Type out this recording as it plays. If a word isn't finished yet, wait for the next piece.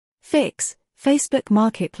Fix: Facebook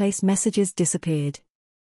Marketplace messages disappeared.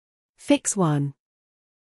 Fix 1.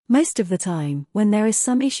 Most of the time, when there is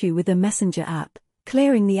some issue with the Messenger app,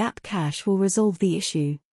 clearing the app cache will resolve the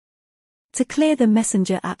issue. To clear the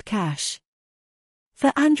Messenger app cache.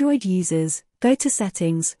 For Android users, go to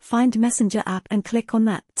Settings, find Messenger app and click on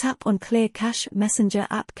that. Tap on Clear Cache. Messenger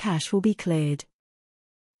app cache will be cleared.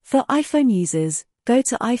 For iPhone users, go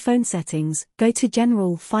to iPhone Settings, go to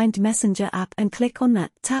General, find Messenger app and click on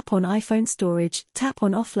that. Tap on iPhone Storage, tap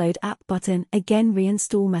on Offload app button, again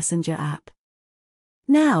reinstall Messenger app.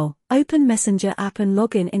 Now, open Messenger app and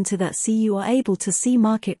log into that. See, you are able to see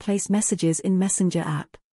Marketplace messages in Messenger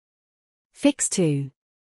app. Fix 2.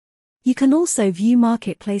 You can also view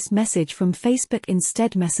Marketplace message from Facebook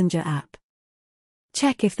instead Messenger app.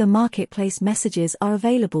 Check if the Marketplace messages are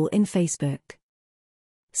available in Facebook.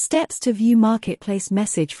 Steps to view Marketplace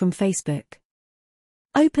message from Facebook.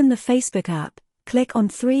 Open the Facebook app, click on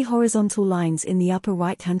 3 horizontal lines in the upper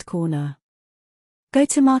right-hand corner. Go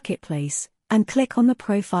to Marketplace, and click on the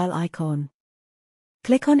profile icon.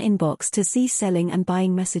 Click on Inbox to see selling and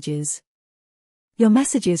buying messages. Your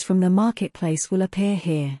messages from the Marketplace will appear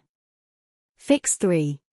here. Fix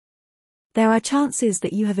 3. There are chances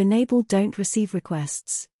that you have enabled Don't Receive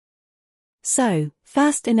Requests. So,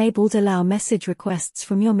 first enabled Allow Message Requests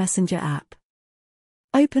from your Messenger app.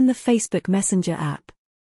 Open the Facebook Messenger app.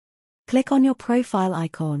 Click on your profile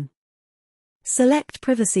icon. Select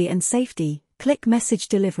Privacy and Safety, click Message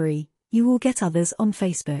Delivery, you will get others on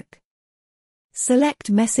Facebook. Select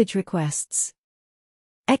Message Requests.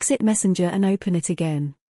 Exit Messenger and open it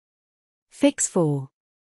again. Fix 4.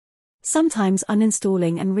 Sometimes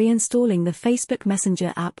uninstalling and reinstalling the Facebook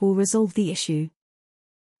Messenger app will resolve the issue.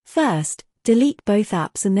 First, delete both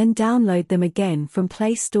apps and then download them again from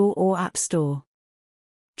Play Store or App Store.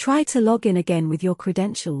 Try to log in again with your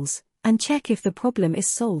credentials, and check if the problem is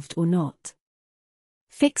solved or not.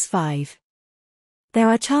 Fix 5. There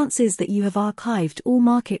are chances that you have archived all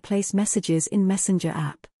Marketplace messages in Messenger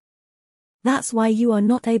app. That's why you are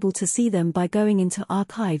not able to see them by going into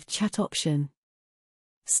Archived Chat option.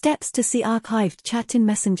 Steps to see archived chat in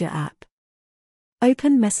Messenger app.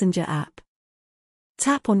 Open Messenger app.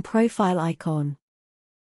 Tap on profile icon.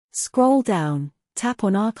 Scroll down, tap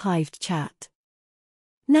on archived chat.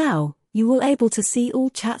 Now, you will able to see all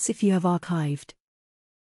chats if you have archived.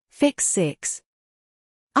 Fix 6.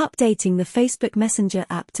 Updating the Facebook Messenger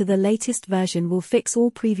app to the latest version will fix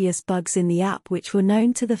all previous bugs in the app which were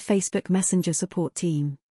known to the Facebook Messenger support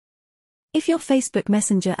team. If your Facebook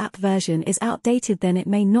Messenger app version is outdated, then it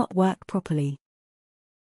may not work properly.